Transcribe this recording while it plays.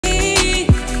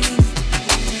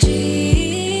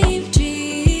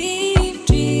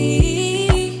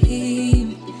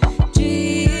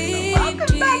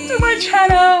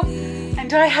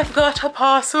I have got a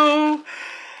parcel.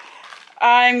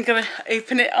 I'm gonna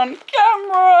open it on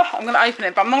camera. I'm gonna open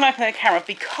it, but I'm not gonna open it on camera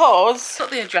because I've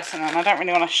got the address on, and I don't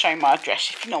really want to show my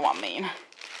address, if you know what I mean.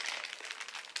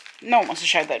 No one wants to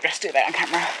show their address, do they, on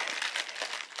camera?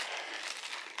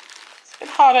 It's a bit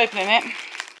hard opening it.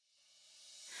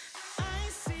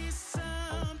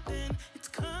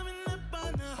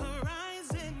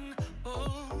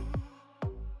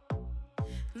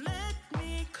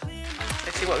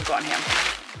 Let's see what we've got in here.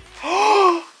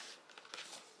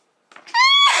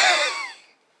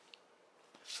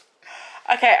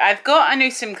 Okay, I've got a new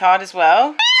SIM card as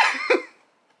well.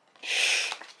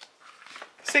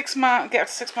 6 month, get up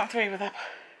to 6.3 with that.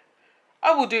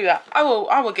 I will do that. I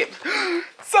will get.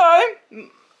 So I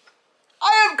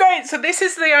have great. So this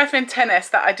is the iPhone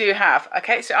XS that I do have.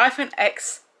 Okay, so iPhone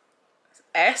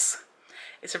XS.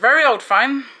 It's a very old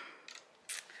phone.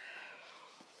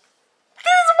 This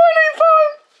is my new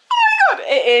phone. Oh my god,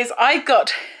 it is. I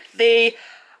got the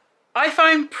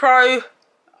iPhone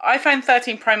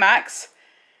 13 Pro Max,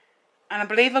 and I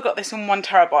believe I got this in 1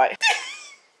 terabyte.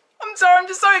 I'm sorry, I'm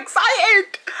just so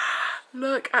excited.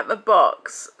 Look at the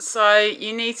box. So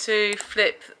you need to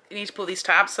pull these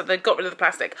tabs. So they've got rid of the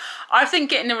plastic. I think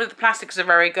getting rid of the plastic is a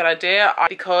very good idea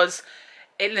because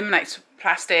it eliminates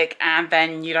plastic and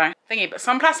then you don't thingy. But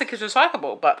some plastic is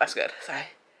recyclable, but that's good. So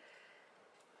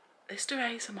let's do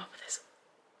ASMR with this.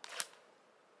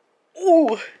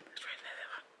 Ooh.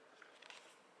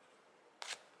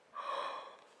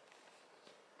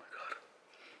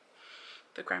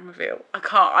 The grand reveal.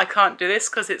 I can't do this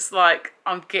because it's like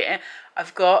I've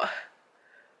got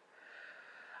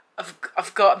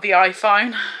the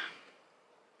iPhone.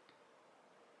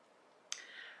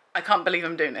 I can't believe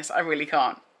I'm doing this. I really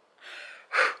can't.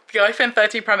 The iPhone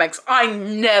 13 Pro Max. I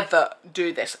never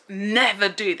do this. Never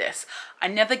do this. I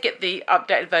never get the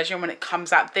updated version when it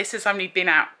comes out. This has only been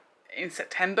out in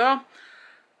September.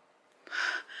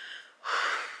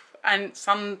 And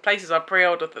some places I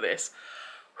pre-ordered for this.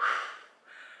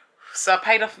 So I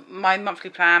paid off my monthly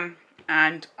plan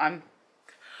and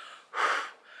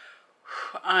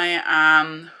I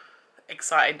am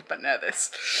excited but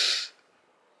nervous.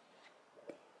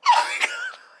 Oh my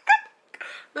god.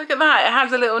 Look at that, it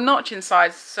has a little notch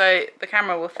inside so the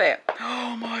camera will fit.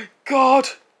 Oh my god.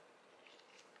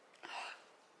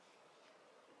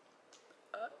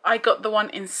 I got the one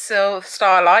in Silver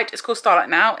Starlight. It's called Starlight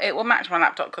now. It will match my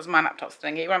laptop because my laptop's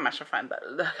thingy. It won't match my phone, but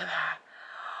look at that.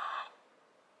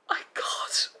 My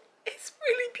god, it's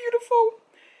really beautiful.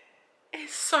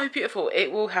 It's so beautiful. It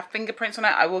will have fingerprints on it.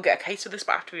 I will get a case of this,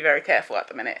 but I have to be very careful at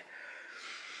the minute.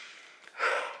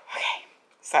 Okay,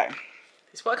 so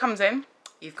this is what it comes in.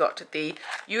 You've got the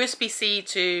USB-C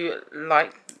to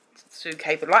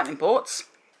cable lightning ports.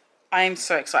 I am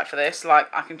so excited for this.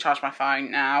 Like, I can charge my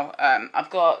phone now. I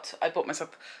bought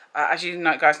myself, as you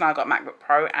know, guys, now I've got a MacBook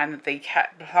Pro, and the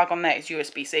plug on there is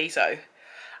USB-C, so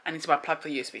I need to buy a plug for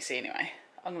USB-C anyway.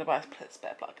 I'm going to buy a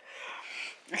spare plug.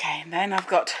 Okay, and then I've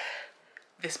got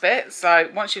this bit. So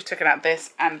once you've taken out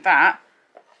this and that,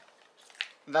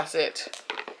 that's it.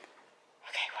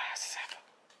 Okay, what else does it have?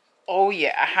 Oh yeah,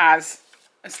 it has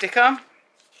a sticker,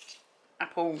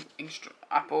 Apple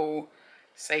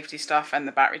safety stuff, and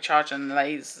the battery charger and the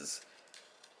lasers,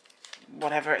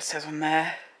 whatever it says on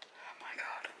there. Oh my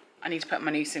god. I need to put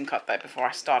my new SIM card though before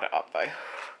I start it up though.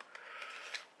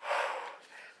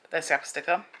 But there's the Apple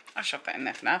sticker. I'll shove that in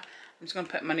there for now. I'm just going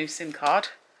to put my new SIM card.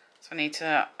 So I need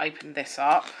to open this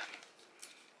up.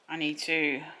 Okay,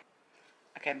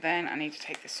 then I need to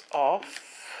take this off.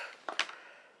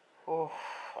 Oh,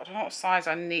 I don't know what size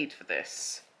I need for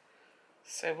this.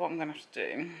 So what I'm going to have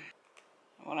to do,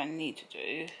 what I need to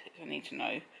do is I need to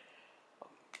know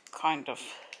what kind of,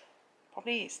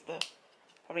 probably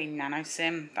nano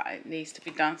SIM that it needs to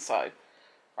be done. So right,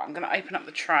 I'm going to open up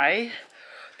the tray.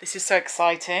 This is so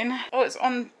exciting. Oh, it's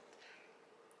on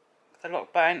the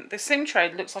lock button. The SIM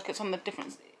tray looks like it's on the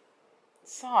different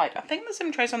side. I think the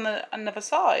SIM tray's on the another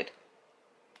side.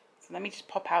 So let me just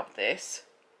pop out this.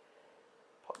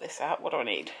 Pop this out. What do I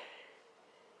need?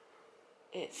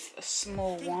 It's a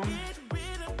small one.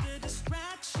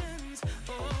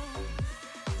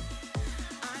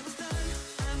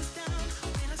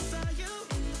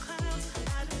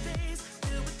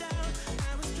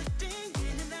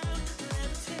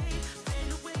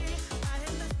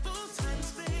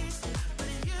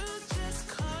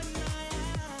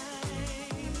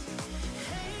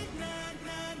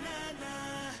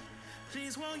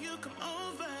 Won't you come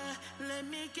over? Let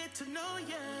me get to know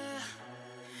ya.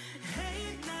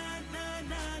 Hey, nah, nah,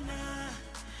 nah, nah.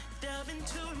 Delve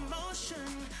into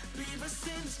emotion. Leave us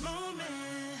in this moment.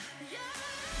 Yeah.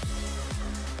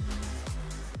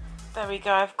 There we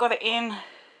go. I've got it in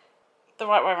the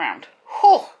right way around.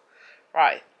 Whew.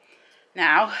 Right.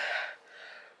 Now,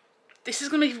 this is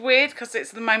going to be weird because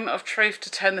it's the moment of truth to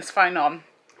turn this phone on.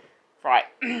 Right.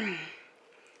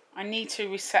 I need to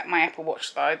reset my Apple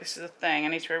Watch though. This is the thing. I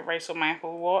need to erase all my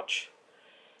Apple Watch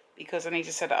because I need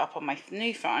to set it up on my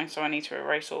new phone. So I need to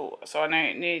erase all. So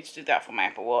I need to do that for my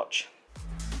Apple Watch.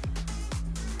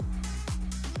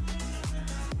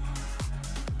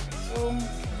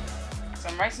 So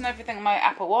I'm erasing everything on my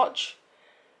Apple Watch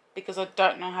because I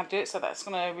don't know how to do it. So that's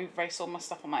going to erase all my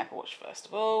stuff on my Apple Watch first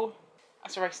of all.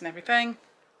 That's erasing everything.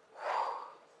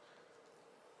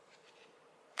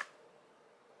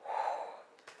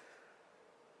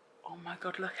 Oh my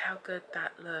god, look how good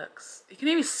that looks. You can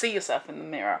even see yourself in the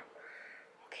mirror.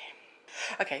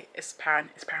 Okay. Okay, it's powering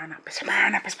up, it's powering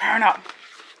up, it's powering up.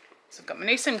 So I've got my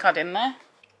new SIM card in there.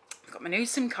 I've got my new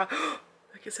SIM card.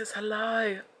 Look, it says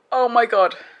hello. Oh my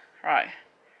god. Right.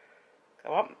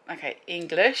 Go up. Okay,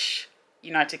 English.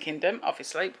 United Kingdom,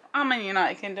 obviously. I'm in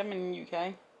United Kingdom in the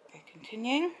UK. Okay,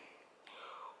 continue.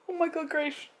 Oh my god,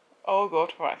 Grace. Oh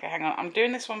god. Right, okay, hang on. I'm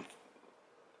doing this one.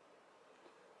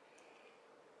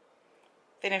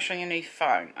 Finish on your new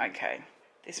phone. Okay.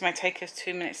 This may take us a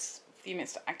few minutes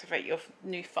to activate your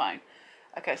new phone.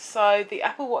 Okay, so the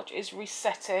Apple Watch is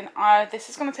resetting. This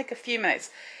is going to take a few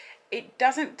minutes. It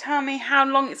doesn't tell me how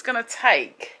long it's going to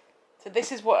take. So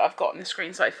this is what I've got on the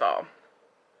screen so far.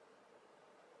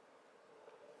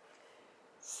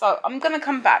 So I'm going to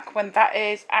come back when that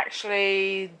is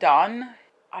actually done.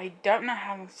 I don't know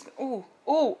how...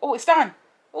 Oh, it's done.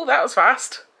 Oh, that was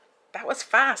fast. That was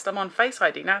fast. I'm on Face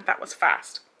ID now. That was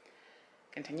fast.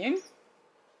 Continue.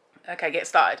 Okay, get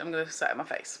started. I'm going to set up my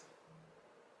face.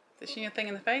 Position your thing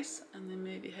in the face and then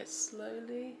move your head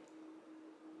slowly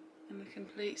in a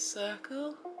complete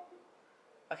circle.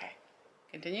 Okay,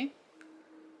 continue.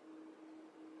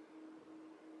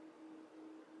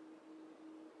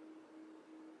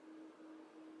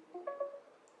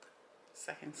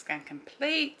 Second scan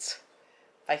complete.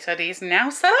 Face ID is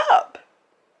now set up.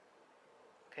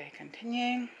 Okay,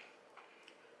 continue.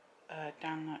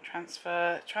 Download,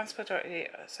 transfer directly.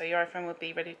 So your iPhone will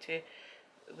be ready to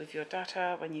with your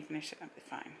data when you finish setting up the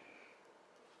phone.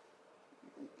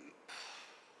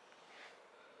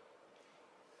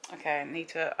 Okay, I need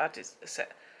to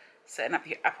setting up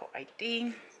your Apple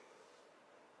ID.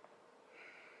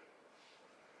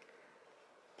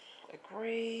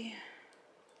 Agree.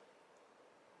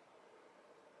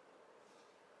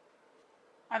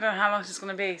 I don't know how long this is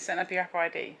going to be, setting up your Apple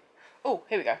ID. Oh,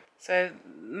 here we go. So,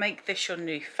 make this your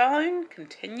new phone.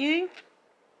 Continue.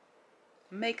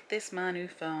 Make this my new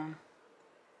phone.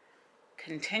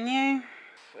 Continue.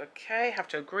 Okay, have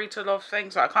to agree to a lot of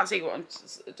things. So I can't see what I'm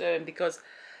doing because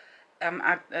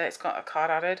it's got a card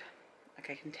added.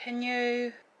 Okay,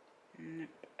 continue.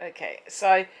 Okay,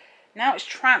 so now it's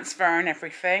transferring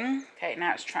everything. Okay,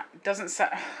 now it's doesn't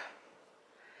set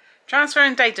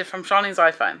transferring data from Charlene's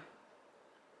iPhone.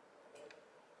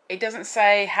 It doesn't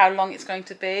say how long it's going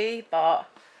to be, but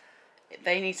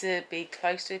they need to be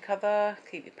close to each other.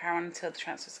 Keep your power on until the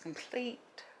transfer is complete.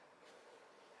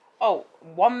 Oh,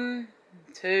 1,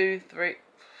 2, 3. It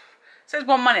says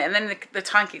 1 minute, and then the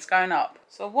time keeps going up.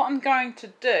 So what I'm going to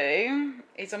do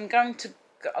is I'm going to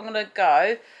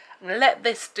let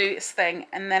this do its thing,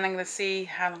 and then I'm going to see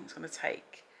how long it's going to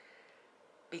take.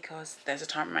 Because there's a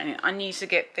time remaining. I need to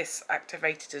get this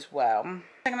activated as well.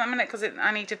 Take a minute because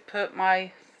I need to put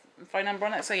my phone number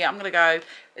on it. So yeah, I'm gonna go.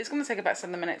 It's gonna take about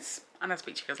 7 minutes, and I'll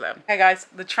speak to you guys later. Okay guys,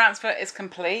 the transfer is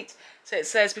complete. So it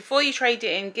says before you trade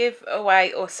it in, give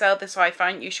away or sell this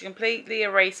iPhone, you should completely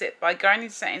erase it by going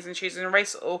into settings and choosing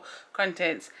erase all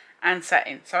contents and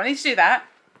settings. So I need to do that.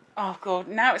 Oh god,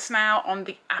 now it's on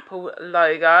the Apple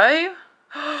logo.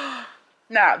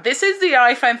 Now this is the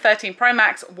iPhone 13 Pro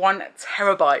Max 1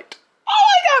 terabyte. Oh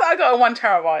my god, I got a 1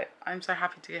 terabyte. I'm so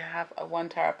happy to have a 1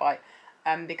 terabyte.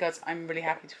 Because I'm really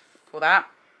happy for that.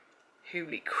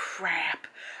 Holy crap,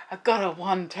 I got a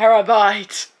 1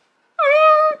 terabyte.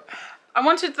 I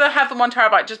wanted to have the 1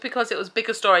 terabyte just because it was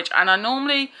bigger storage, and I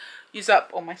normally use up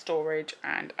all my storage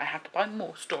and I have to buy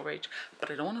more storage, but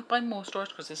I don't want to buy more storage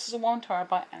because this is a 1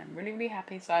 terabyte and I'm really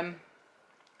happy. So I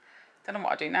don't know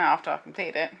what I do now after I've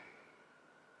completed it.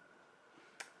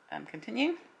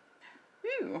 Continue.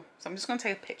 Ooh. So I'm just going to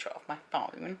take a picture of my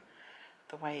phone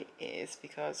the way it is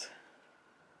because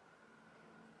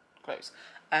close,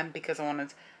 because I wanted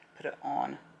to put it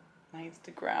on my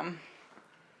Instagram.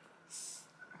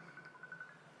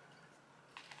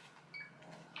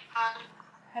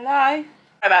 Hello. Sorry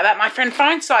about that, my friend.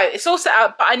 Fine. So it's all set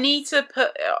up, but I need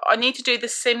to do the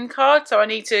SIM card. So I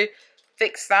need to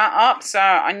fix that up, so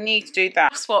I need to do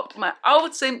that. I've swapped my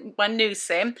old SIM with my new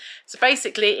SIM. So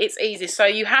basically it's easy. So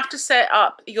you have to set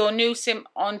up your new SIM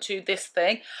onto this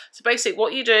thing. So basically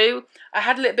what you do, I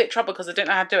had a little bit of trouble because I didn't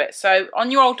know how to do it. So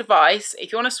on your old device,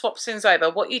 if you want to swap SIMs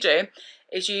over, what you do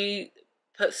is you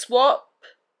put swap,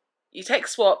 you take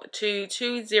swap to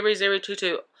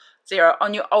 200220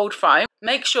 on your old phone.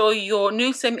 Make sure your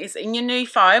new SIM is in your new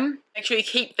phone. Make sure you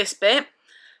keep this bit.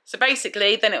 So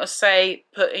basically, then it will say,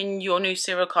 put in your new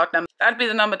serial card number. That'd be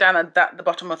the number down at the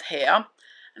bottom of here.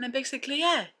 And then basically,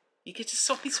 yeah, you get to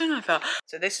swap your SIM over.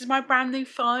 So this is my brand new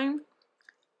phone.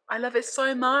 I love it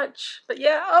so much. But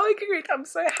yeah, oh my god, I'm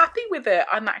so happy with it.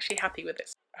 I'm actually happy with it.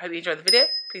 I hope you enjoyed the video.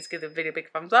 Please give the video a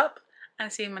big thumbs up. And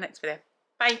I'll see you in my next video.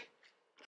 Bye.